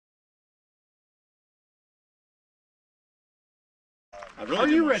I really Are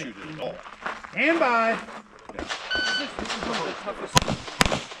didn't you want to ready? shoot it at all. Stand by. Yeah. This is one of the toughest.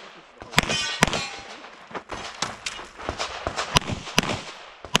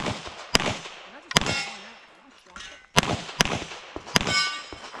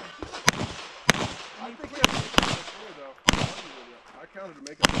 I counted to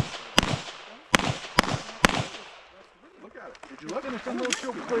make it. Look at it. Did you look? Finish unload,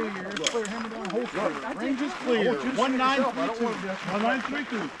 clear. Clear, hammer down, holster. Range is clear. 1932.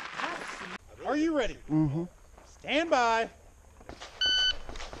 1932. Are you ready? Mm-hmm. Stand by.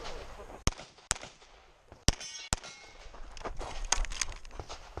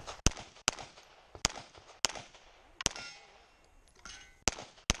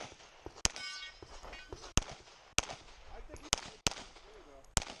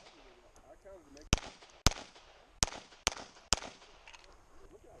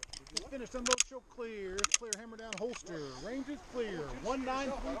 Finished, unload, show clear. Clear, hammer down, holster. Range is clear.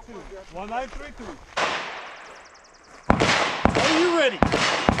 1932. 1932. Are you ready?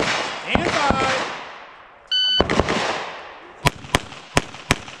 Stand by.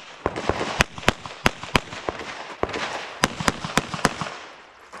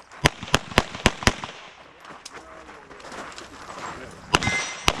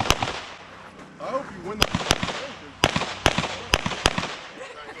 I hope you win the.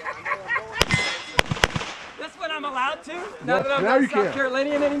 That's what I'm allowed to? Now that I'm now not you South can.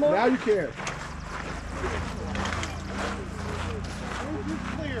 Carolinian anymore? Now you can. Range is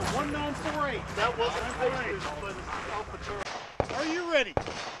clear. 1948. That wasn't right. Are you ready?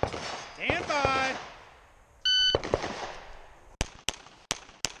 Stand by.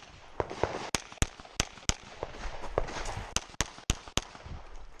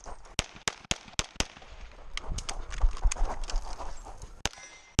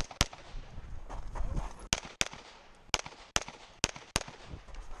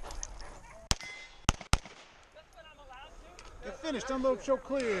 If finished, unload, show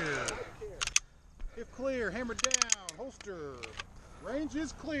clear. If clear, hammer down, holster. Range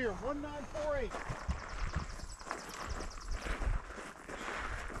is clear, 1948.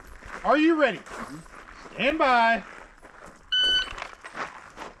 Are you ready? Stand by.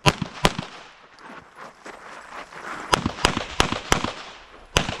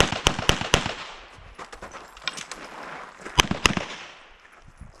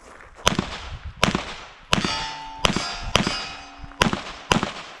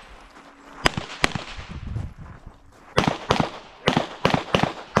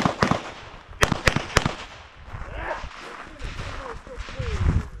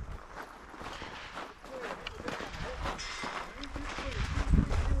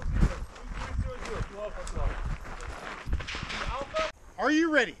 Are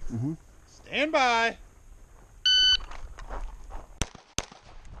you ready? Mm-hmm. Stand by.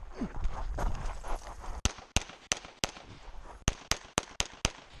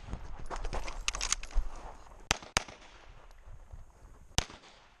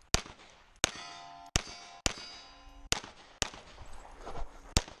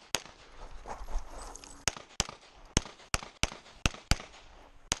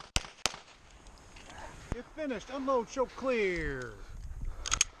 If finished, unload, show clear.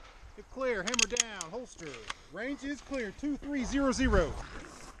 If clear, hammer down, holster. Range is clear, 2300.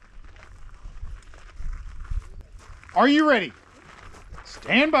 Are you ready?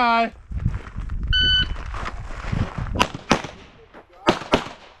 Stand by.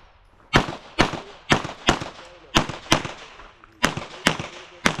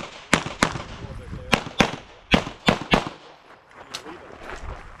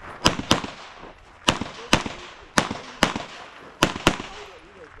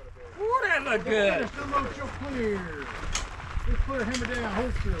 Ooh, that look good. Unload, show clear. If clear, hammer down,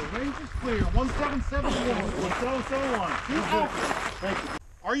 holster. Range is clear, 1771. 1771. Thank you.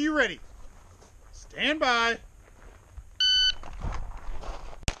 Are you ready? Stand by.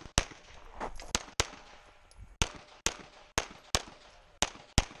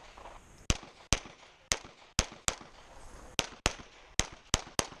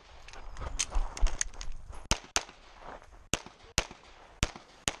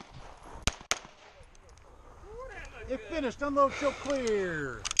 If finished, unload, show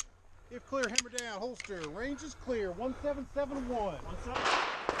clear. If clear, hammer down, holster. Range is clear, 1771.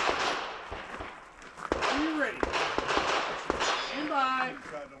 Are you ready? Stand by.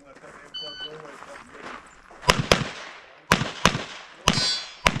 Don't let that damn plug go away.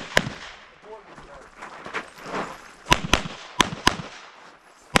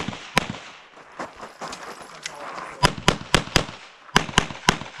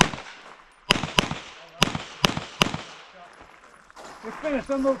 Finished,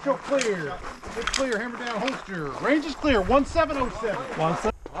 unload, choke, clear. It's clear, hammer down, holster. Range is clear,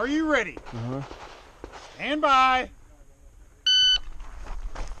 1707. Are you ready? Stand by.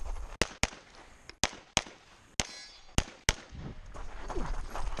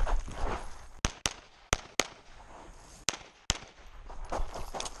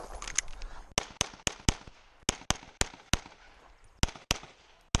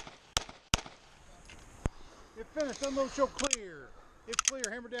 It finished, unload, choke, clear. It's clear,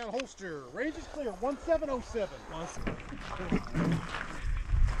 hammer down, holster. Range is clear, 1707.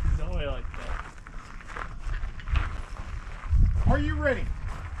 It's only like that. Are you ready?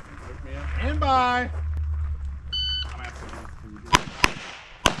 Stand by.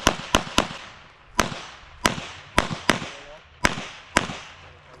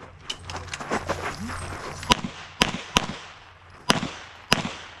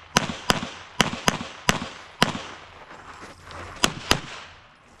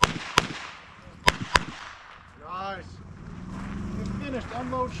 Nice. It's finished,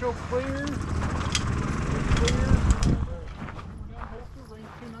 unload, choke, clear. It's clear. Range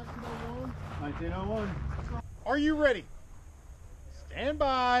 1901. 1901. Are you ready? Stand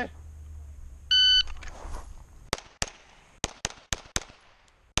by.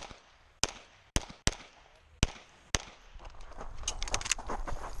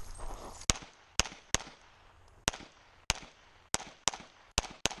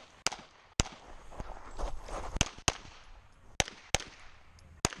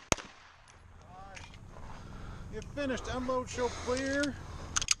 If finished, unload, show clear.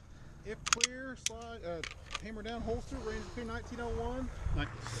 If clear, slide, hammer down, holster, range between 1901.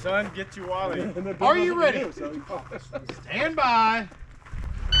 Son, get you Wally. Are you ready? Stand by.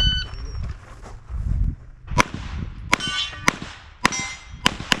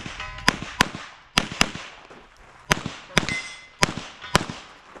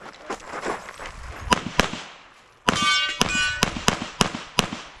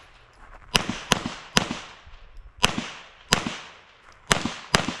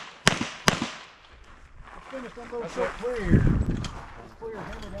 Finished, unload, show clear. It's clear,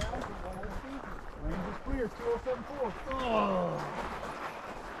 hammer down, range is clear, 2074. Oh.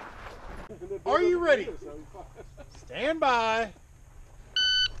 Are you ready? Stand by.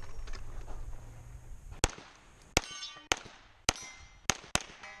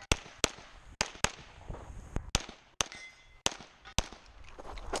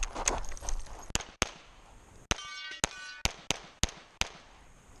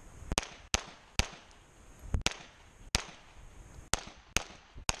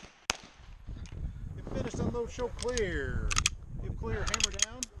 Finished, unload, show clear. If clear, hammer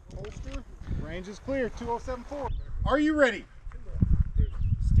down, holster, range is clear, 2074. Are you ready?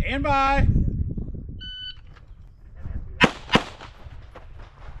 Stand by.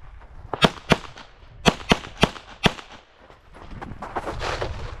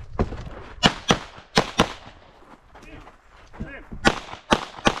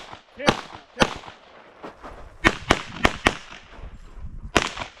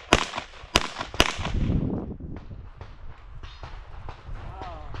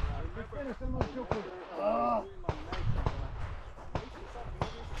 Finished, unload, show clear.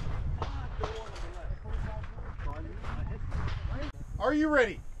 Are you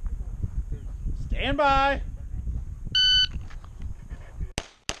ready? Stand by.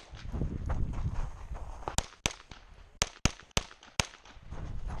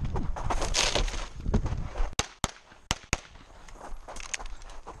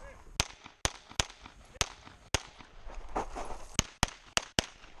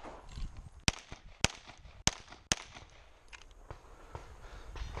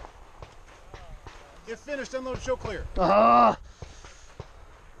 If finished, unload, show clear.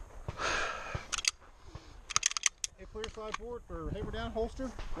 If clear, slide forward or hammer down,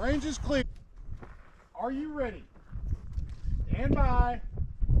 holster. Range is clear. Are you ready? Stand by.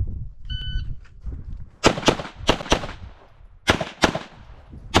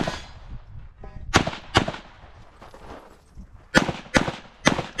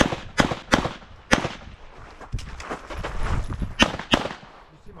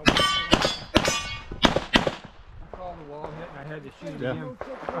 I had to shoot it again.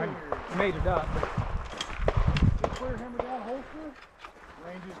 I made it up. It's clear, hammer down, holster.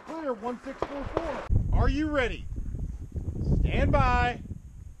 Range is clear, 1644. Are you ready? Stand by.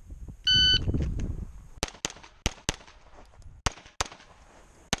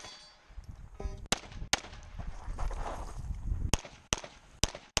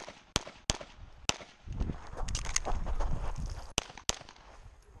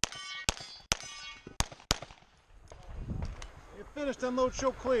 Finished, unload,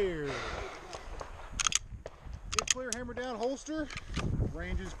 show clear. If clear, hammer down, holster.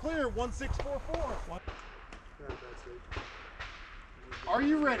 Range is clear, 1644. Are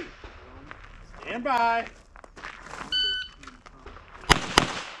you ready? Stand by.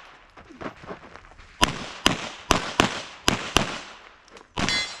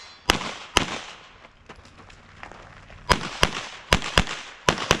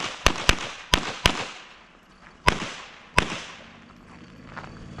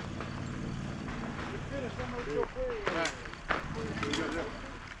 Finish, unload, show clear. Right.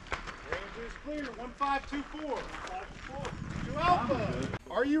 Range is clear, 1524. 2 Alpha.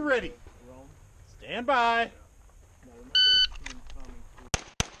 Are you ready? Stand by.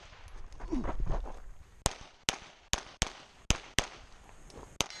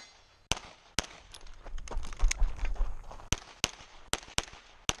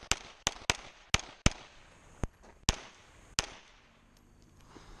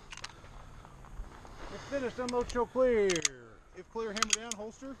 If finished, unload, show clear. If clear, hammer down,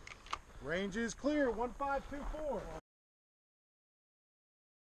 holster. Range is clear, 1524.